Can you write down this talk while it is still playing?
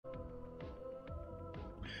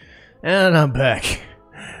And I'm back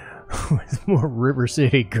with more River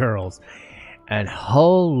City Girls. And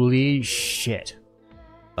holy shit.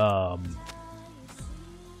 That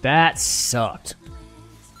sucked.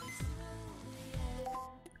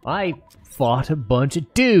 I fought a bunch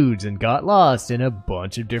of dudes and got lost in a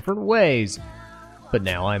bunch of different ways. But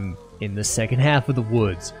now I'm in the second half of the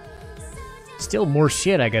woods. Still more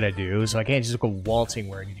shit I gotta do, so I can't just go waltzing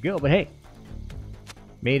where I need to go, but hey.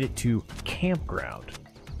 Made it to campground.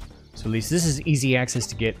 So at least this is easy access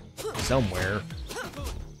to get somewhere.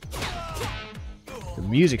 The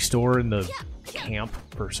music store in the camp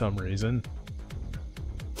for some reason.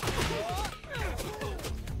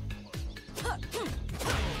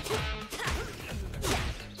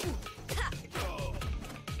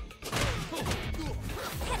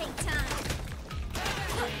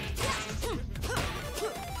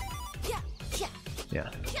 Yeah,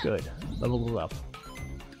 good. Level it up.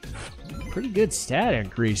 Pretty good stat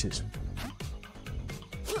increases.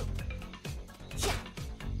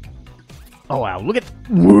 Oh wow, look at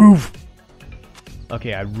woof.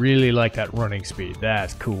 Okay, I really like that running speed.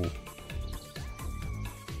 That's cool.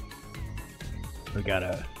 We got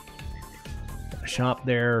a shop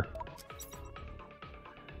there.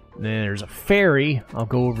 And then there's a ferry. I'll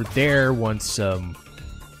go over there once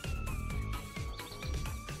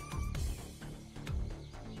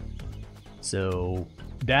so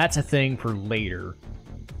that's a thing for later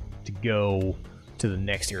to go to the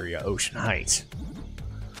next area, Ocean Heights.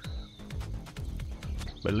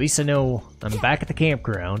 But at least I know I'm back at the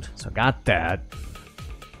campground, so I got that.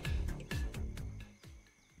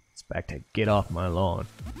 It's back to get off my lawn.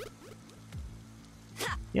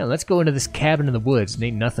 Yeah, let's go into this cabin in the woods.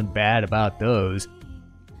 Ain't nothing bad about those.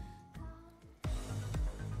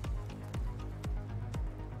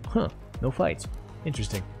 Huh, no fights.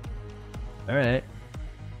 Interesting. Alright.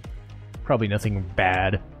 Probably nothing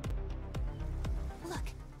bad. Look,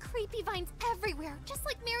 creepy vines everywhere, just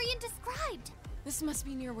like Marion described. This must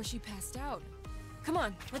be near where she passed out. Come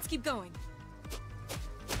on, let's keep going.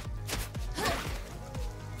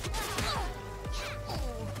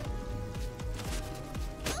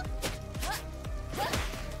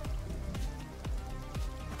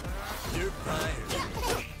 You're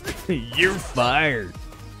fired. You're fired.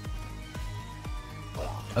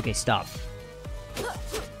 Okay, stop.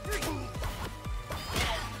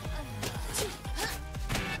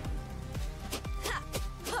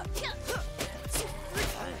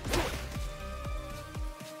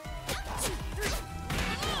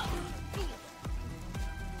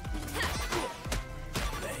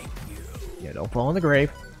 Yeah, don't fall in the grave.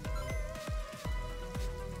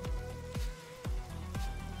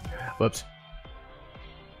 Whoops.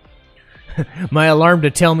 My alarm to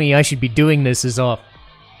tell me I should be doing this is off.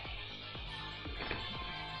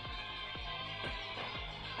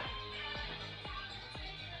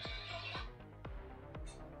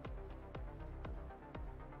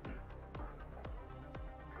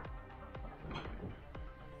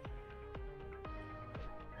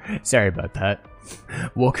 Sorry about that.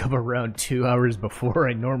 Woke up around 2 hours before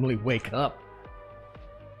I normally wake up.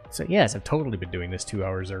 So yes, I've totally been doing this 2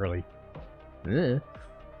 hours early. I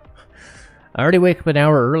already wake up an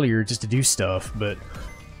hour earlier just to do stuff, but...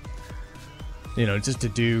 You know, just to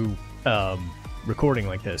do recording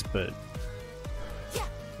like this, but...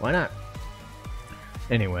 Why not?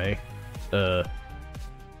 Anyway, What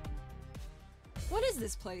is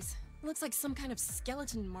this place? It looks like some kind of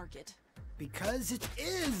skeleton market. Because it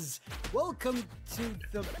is! Welcome to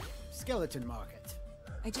the skeleton market.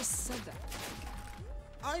 I just said that.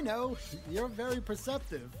 I know, you're very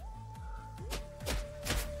perceptive.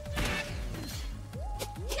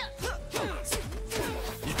 If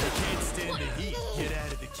you can't stand the heat, get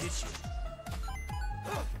out of the kitchen.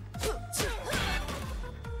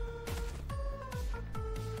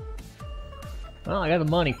 well, I got the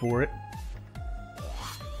money for it.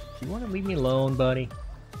 You want to leave me alone, buddy?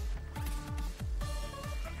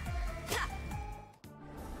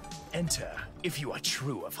 Enter if you are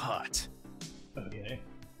true of heart. Okay.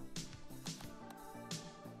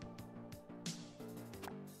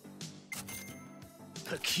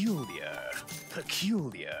 Peculiar.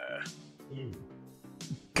 Peculiar.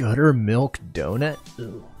 Gutter milk donut?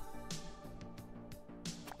 Ooh.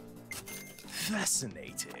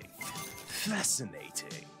 Fascinating.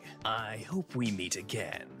 Fascinating. I hope we meet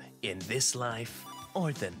again in this life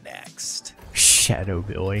or the next. Shadow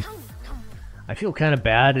Billy. I feel kind of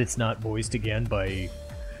bad it's not voiced again by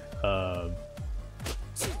the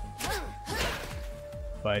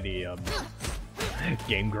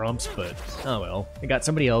Game Grumps, but oh well. I got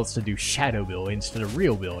somebody else to do Shadow Billy instead of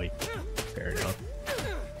Real Billy. Fair enough.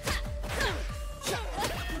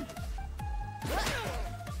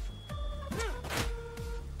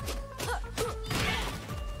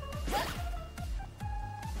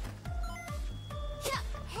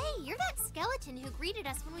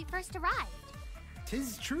 first arrived.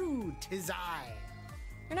 'Tis true, 'tis I.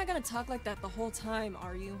 You're not gonna talk like that the whole time,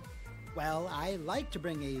 are you? Well, I like to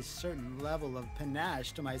bring a certain level of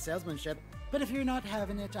panache to my salesmanship, but if you're not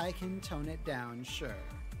having it, I can tone it down, sure.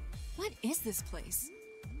 What is this place?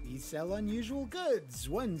 We sell unusual goods,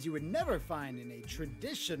 ones you would never find in a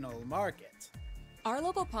traditional market. Our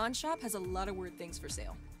local pawn shop has a lot of weird things for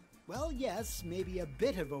sale. Well, yes, maybe a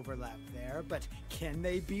bit of overlap there, but can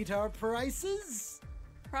they beat our prices?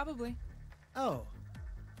 Probably. Oh.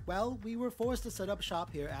 Well, we were forced to set up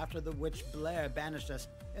shop here after the witch Blaire banished us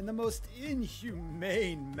in the most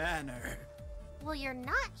inhumane manner. Well, you're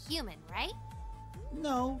not human, right?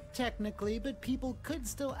 No, technically, but people could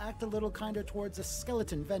still act a little kinder towards the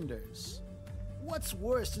skeleton vendors. What's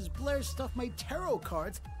worse is Blaire stuffed my tarot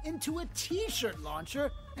cards into a t-shirt launcher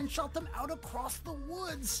and shot them out across the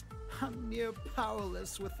woods. I'm near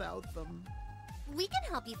powerless without them. We can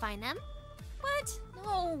help you find them. What?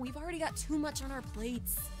 No, we've already got too much on our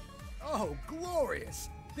plates. Oh, glorious!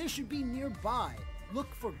 They should be nearby.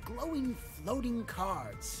 Look for glowing floating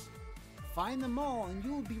cards. Find them all and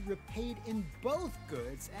you'll be repaid in both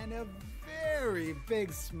goods and a very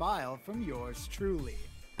big smile from yours truly.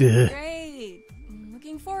 Great! I'm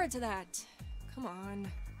looking forward to that. Come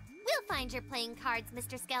on. We'll find your playing cards,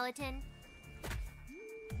 Mr. Skeleton.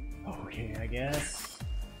 Okay, I guess.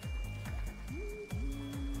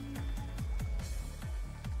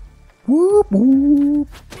 Whoop whoop.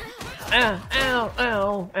 Ow, ow,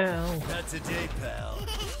 ow, ow. That's a day, pal.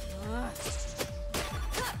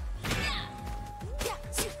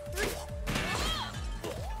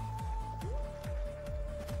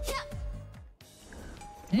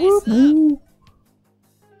 Whoop whoop.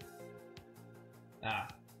 Ah.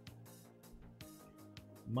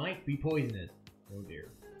 Might be poisonous. Oh dear.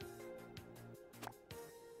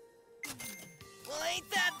 Well, ain't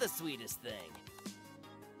that the sweetest thing?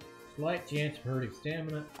 Slight chance of hurting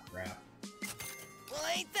stamina. Crap. Well,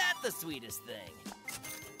 ain't that the sweetest thing?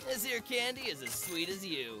 This here candy is as sweet as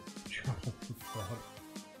you.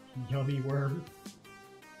 Yummy worm.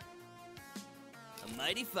 A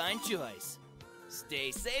mighty fine choice.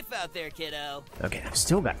 Stay safe out there, kiddo. Okay, I've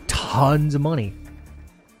still got tons of money.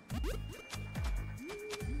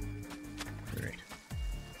 Alright.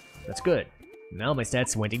 That's good. Now my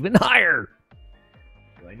stats went even higher!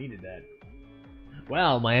 Well, I needed that.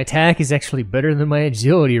 Wow, my attack is actually better than my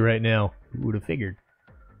agility right now. Who would have figured?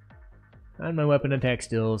 And my weapon attack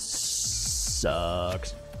still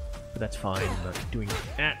sucks. But that's fine, I'm not doing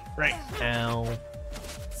that right now.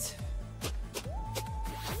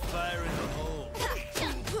 Fire in the hole.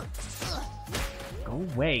 Go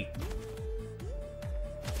away.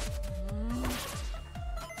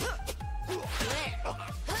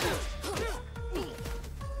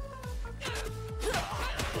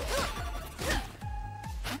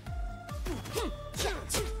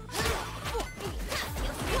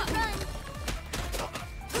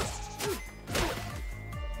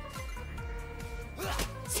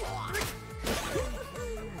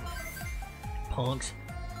 Punks.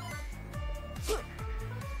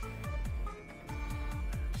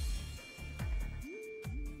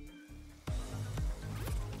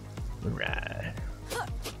 Alright.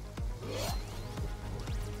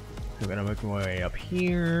 I'm gonna make my way up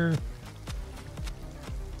here.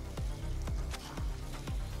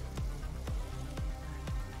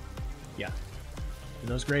 Yeah. And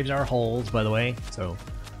those graves are holes, by the way, so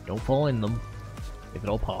don't fall in them, if at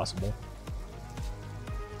all possible.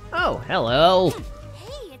 Oh, hello!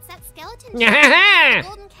 Hey, it's that skeleton with the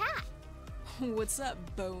golden cat. What's up,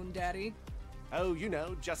 Bone Daddy? Oh, you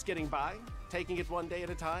know, just getting by. Taking it one day at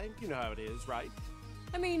a time. You know how it is, right?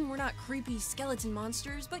 I mean, we're not creepy skeleton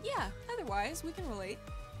monsters, but yeah, otherwise, we can relate.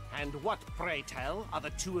 And what, pray tell, are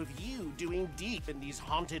the two of you doing deep in these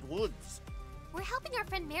haunted woods? We're helping our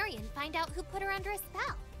friend Marion find out who put her under a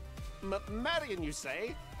spell. Marion, you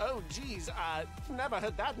say? Oh, geez, never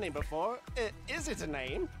heard that name before. Is it a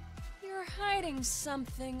name? You're hiding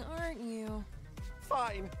something, aren't you?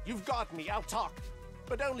 Fine, you've got me, I'll talk.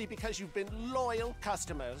 But only because you've been loyal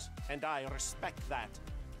customers, and I respect that.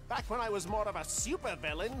 Back when I was more of a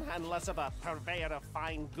supervillain and less of a purveyor of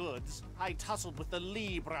fine goods, I tussled with the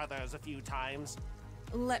Lee brothers a few times.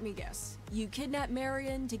 Let me guess. You kidnapped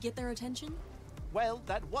Marion to get their attention? Well,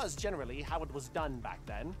 that was generally how it was done back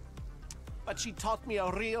then. But she taught me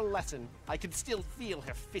a real lesson. I could still feel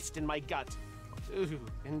her fist in my gut. Ooh,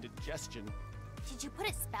 indigestion. Did you put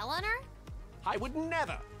a spell on her? I would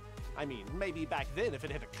never! I mean, maybe back then if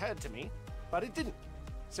it had occurred to me, but it didn't.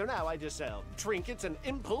 So now I just sell trinkets and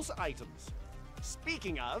impulse items.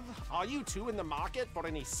 Speaking of, are you two in the market for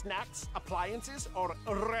any snacks, appliances, or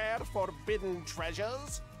rare forbidden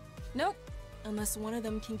treasures? Nope. Unless one of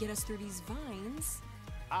them can get us through these vines.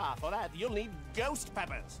 Ah, for that, you'll need ghost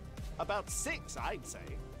peppers. About 6, I'd say.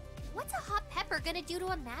 What's a hot pepper gonna do to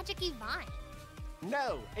a magic-y vine?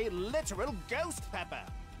 No, a literal ghost pepper.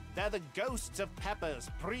 They're the ghosts of peppers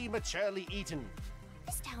prematurely eaten.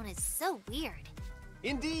 This town is so weird.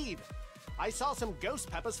 Indeed. I saw some ghost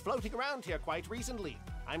peppers floating around here quite recently.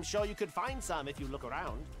 I'm sure you could find some if you look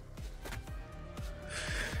around.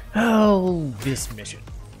 Oh, this mission.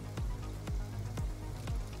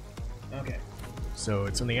 Okay. So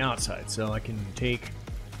it's on the outside, so I can take...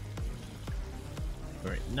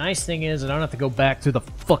 Alright, nice thing is I don't have to go back to the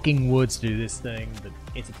fucking woods to do this thing, but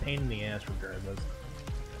it's a pain in the ass regardless.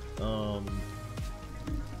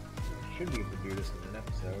 Should be able to do this in an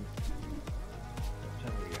episode. What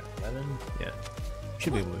time we got? 11? Yeah.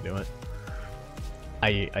 Should be able to do it.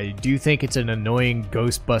 I do think it's an annoying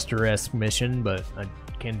Ghostbuster-esque mission, but I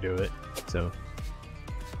can do it, so...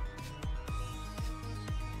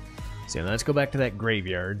 So let's go back to that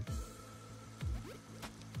graveyard.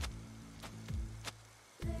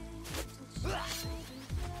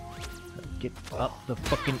 Get up the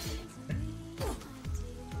fucking...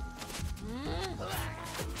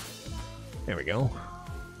 There we go.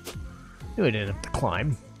 We didn't have to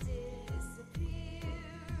climb.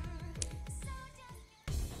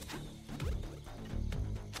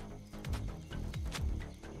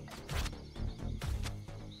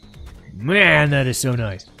 Man, that is so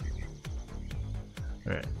nice.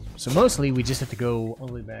 Alright, so mostly we just have to go all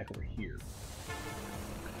the way back over here.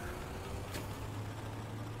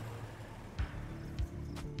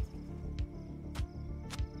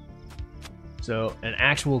 So, an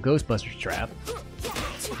actual Ghostbuster trap.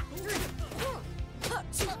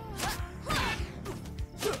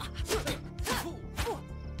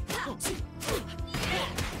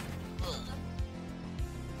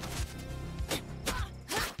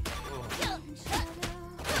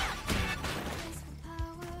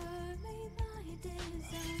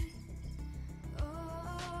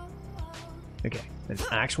 Okay, an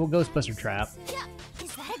actual Ghostbuster trap.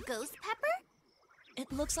 Is that a ghost pepper?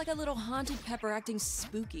 It looks like a little haunted pepper acting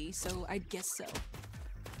spooky, so I guess so.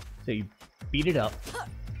 So you beat it up.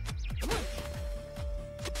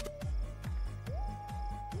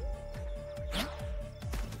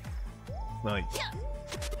 Well,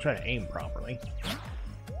 try to aim properly.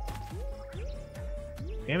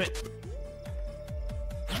 Damn it.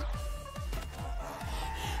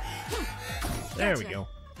 There we Gotcha. go.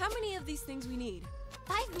 How many of these things we need?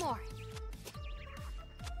 5 more.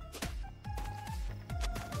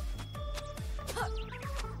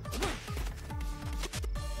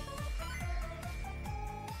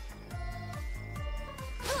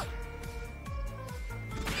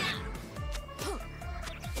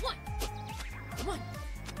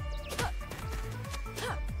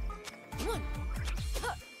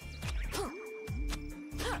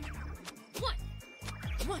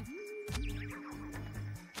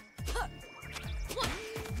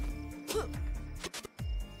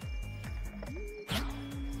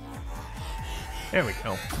 There we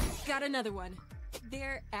go. Got another one.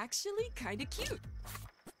 They're actually kind of cute.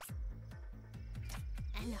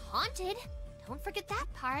 And haunted. Don't forget that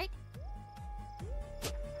part.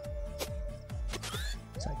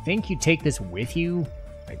 So I think you take this with you.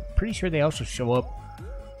 I'm pretty sure they also show up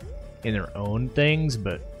in their own things,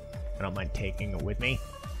 but I don't mind taking it with me.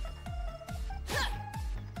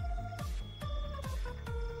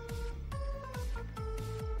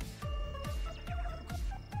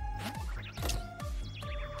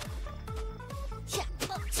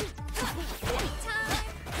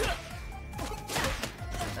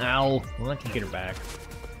 Ow. Well, I can get her back.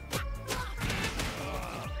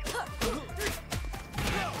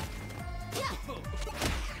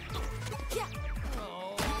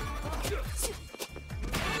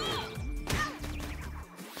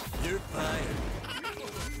 You're fired.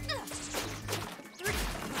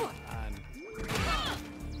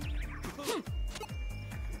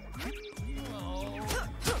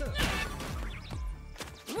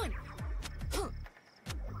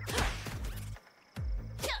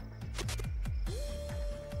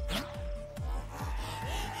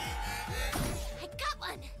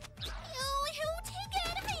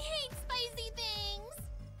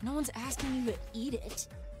 No one's asking you to eat it.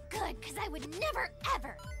 Good, because I would never,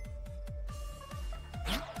 ever.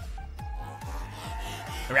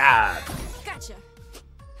 Rah! Gotcha.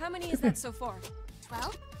 How many is that so far?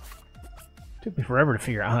 12? Took me forever to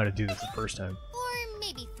figure out how to do this the first time. Or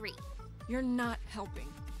maybe 3. You're not helping.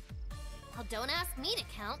 Well, don't ask me to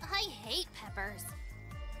count. I hate peppers.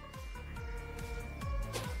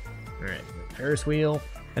 Alright, Ferris wheel.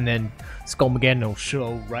 And then Skullmageddon will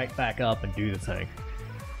show right back up and do the thing.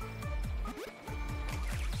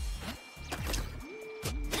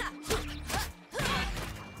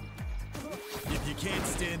 If you can't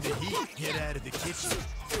stand the heat, get out of the kitchen.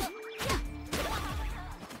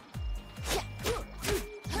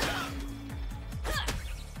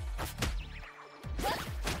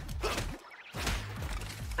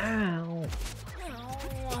 Ow.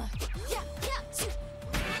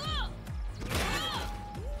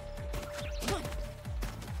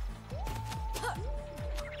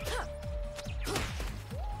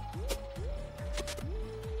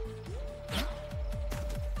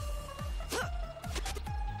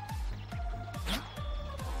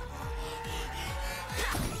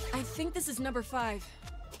 I think this is number 5.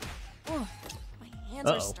 Oh, my hands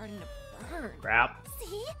are starting to burn. Crap.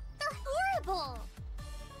 See? They're horrible.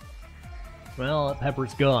 Well, that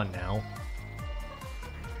pepper's gone now.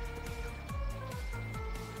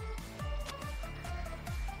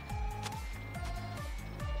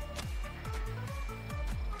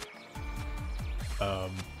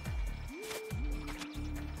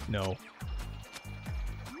 No.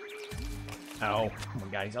 Ow. Come on,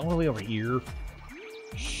 guys. All the way over here.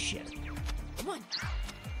 Shit. Come on.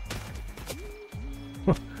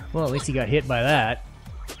 Well, at least he got hit by that.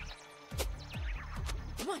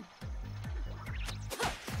 Come on.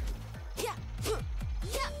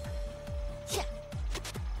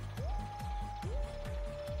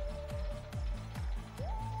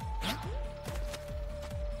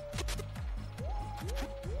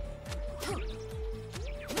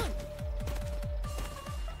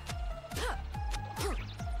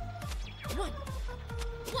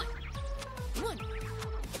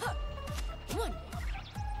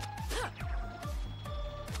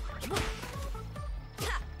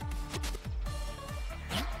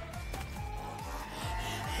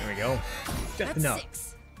 There we go. Just enough.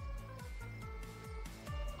 6.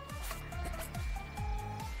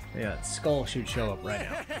 Yeah, skull should show up right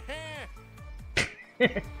now.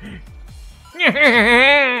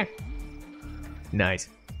 Nice.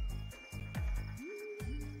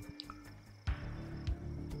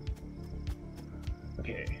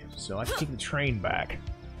 Okay, so I can take the train back.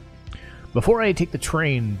 Before I take the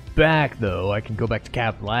train back, though, I can go back to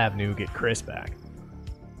Capital Avenue and get Chris back.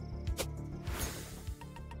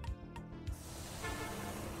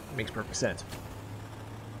 Makes perfect sense.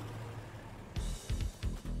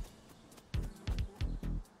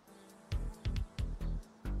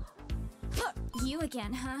 You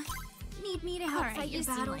again, huh? Need me to help fight your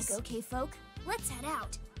battles? Like okay, folk. Let's head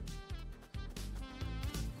out.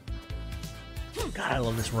 God, I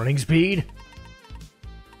love this running speed.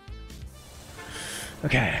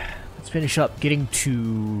 Okay, let's finish up getting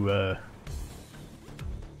to.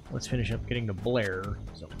 Let's finish up getting to Blaire.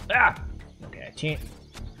 So, okay, I can't.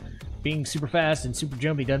 Being super fast and super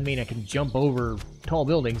jumpy doesn't mean I can jump over tall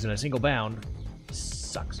buildings in a single bound.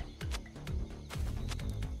 Sucks.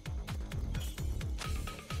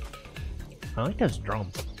 I like those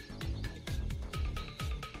drums.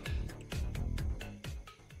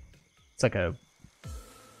 It's like a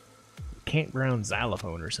campground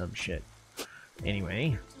xylophone or some shit.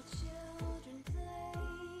 Anyway.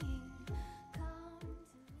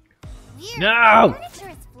 Weird. No! Furniture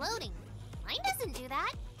is floating. Mine doesn't do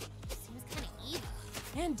that. Seems kind of evil.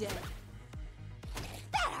 And dead.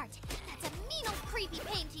 Bad art. That's a mean old creepy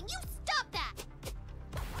painting. You stop that.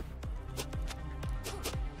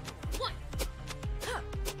 One.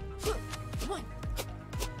 One.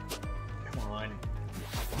 Come on.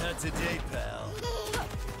 Not today, pal.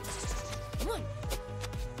 One.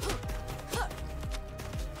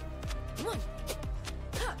 One.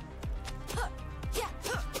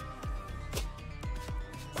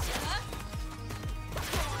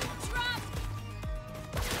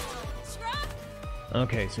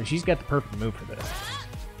 Okay, so she's got the perfect move for this.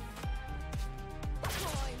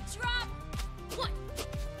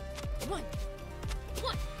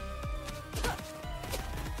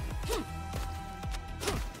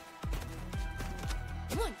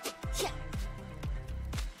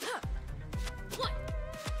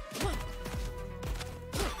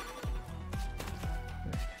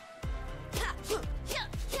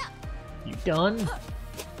 You done?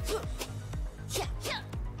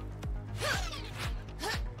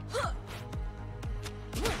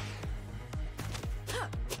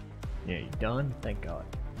 Yeah, you done? Thank God.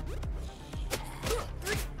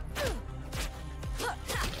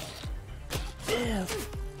 Ew.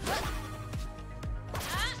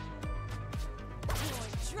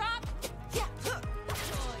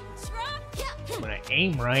 When I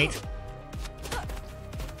aim right.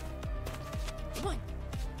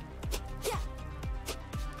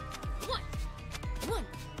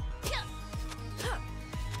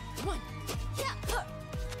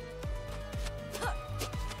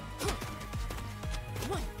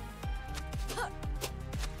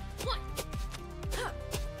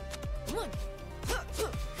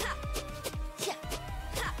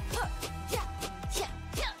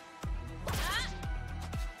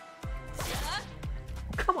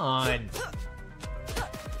 on.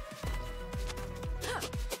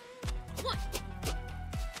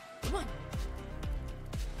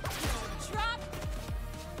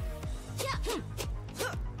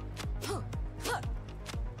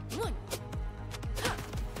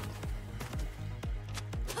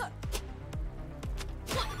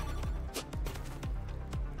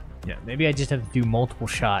 Yeah, maybe I just have to do multiple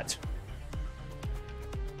shots.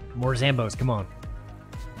 More Zambos, come on.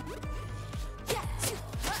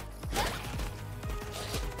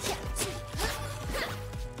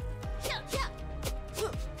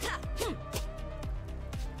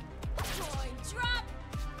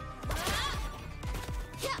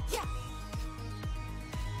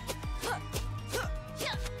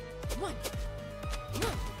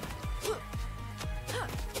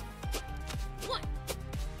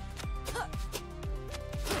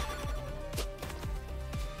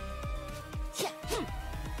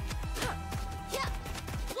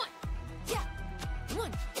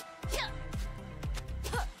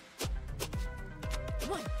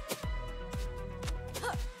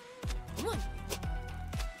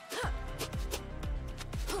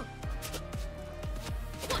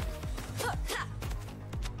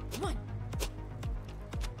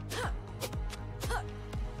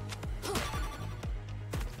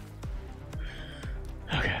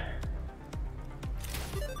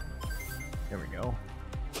 There we go.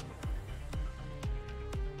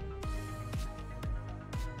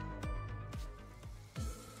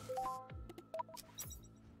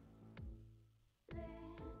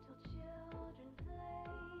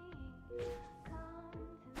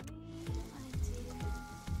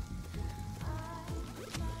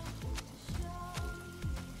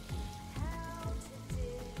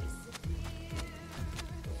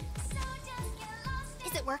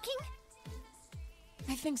 Is it working?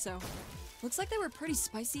 I think so. Looks like they were pretty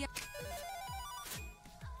spicy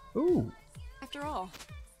Ooh. after all.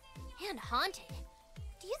 And haunted.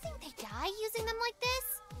 Do you think they die using them like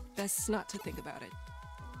this? Best not to think about it.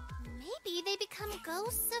 Maybe they become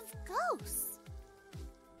ghosts of ghosts.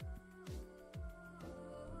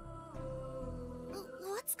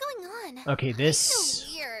 What's going on? Okay, this... So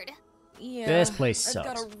weird. Yeah, this place I've sucks.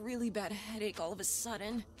 got a really bad headache all of a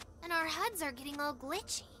sudden. And our heads are getting all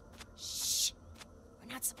glitchy. Shh. We're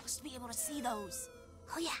not supposed to be able to see those.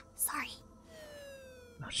 Oh yeah, sorry.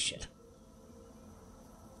 Oh, shit.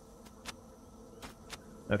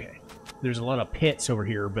 Okay. There's a lot of pits over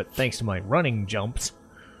here, but thanks to my running jumps,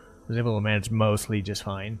 I was able to manage mostly just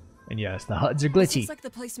fine. And yes, the HUDs are glitchy. It's like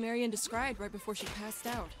the place Marion described right before she passed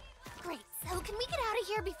out. Great, so can we get out of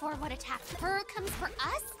here before what attacked her comes for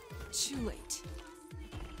us? Too late.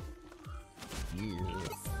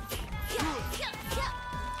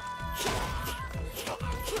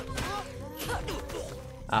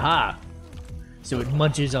 Aha! So it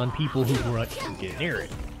munches on people who won't get near it.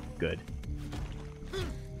 Good.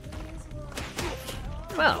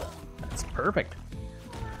 Well, that's perfect.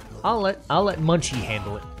 I'll let Munchie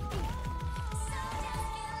handle it.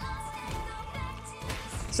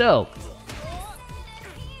 So,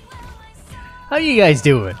 how you guys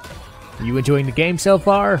doing? Are you enjoying the game so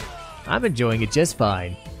far? I'm enjoying it just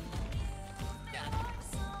fine.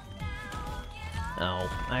 Oh,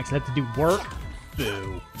 I actually have to do work?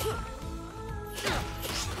 Boo.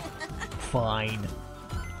 Fine.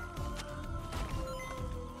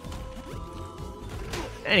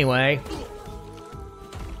 Anyway.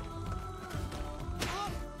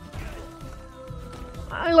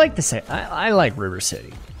 I like to say I like River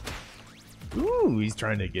City. Ooh, he's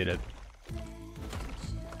trying to get it.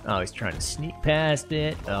 Oh, he's trying to sneak past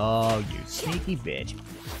it. Oh, you sneaky bitch.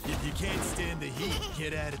 If you can't stand the heat,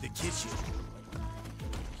 get out of the kitchen.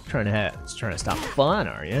 Trying to stop fun,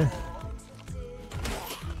 are you?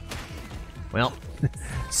 Well,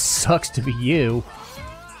 sucks to be you.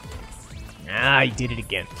 Ah, I did it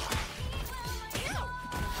again.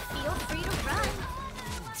 Feel free to run.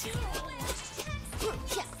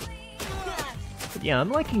 But yeah, I'm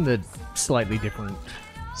liking the slightly different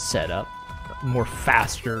setup. More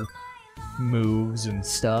faster moves and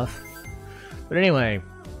stuff. But anyway,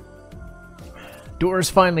 doors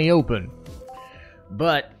finally open.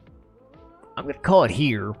 But I'm gonna call it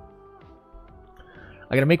here.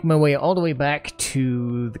 I gotta make my way all the way back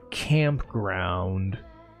to the campground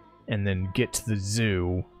and then get to the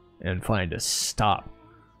zoo and find a stop.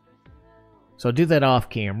 So I'll do that off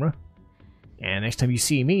camera. And next time you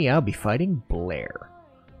see me, I'll be fighting Blaire,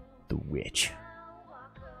 the witch.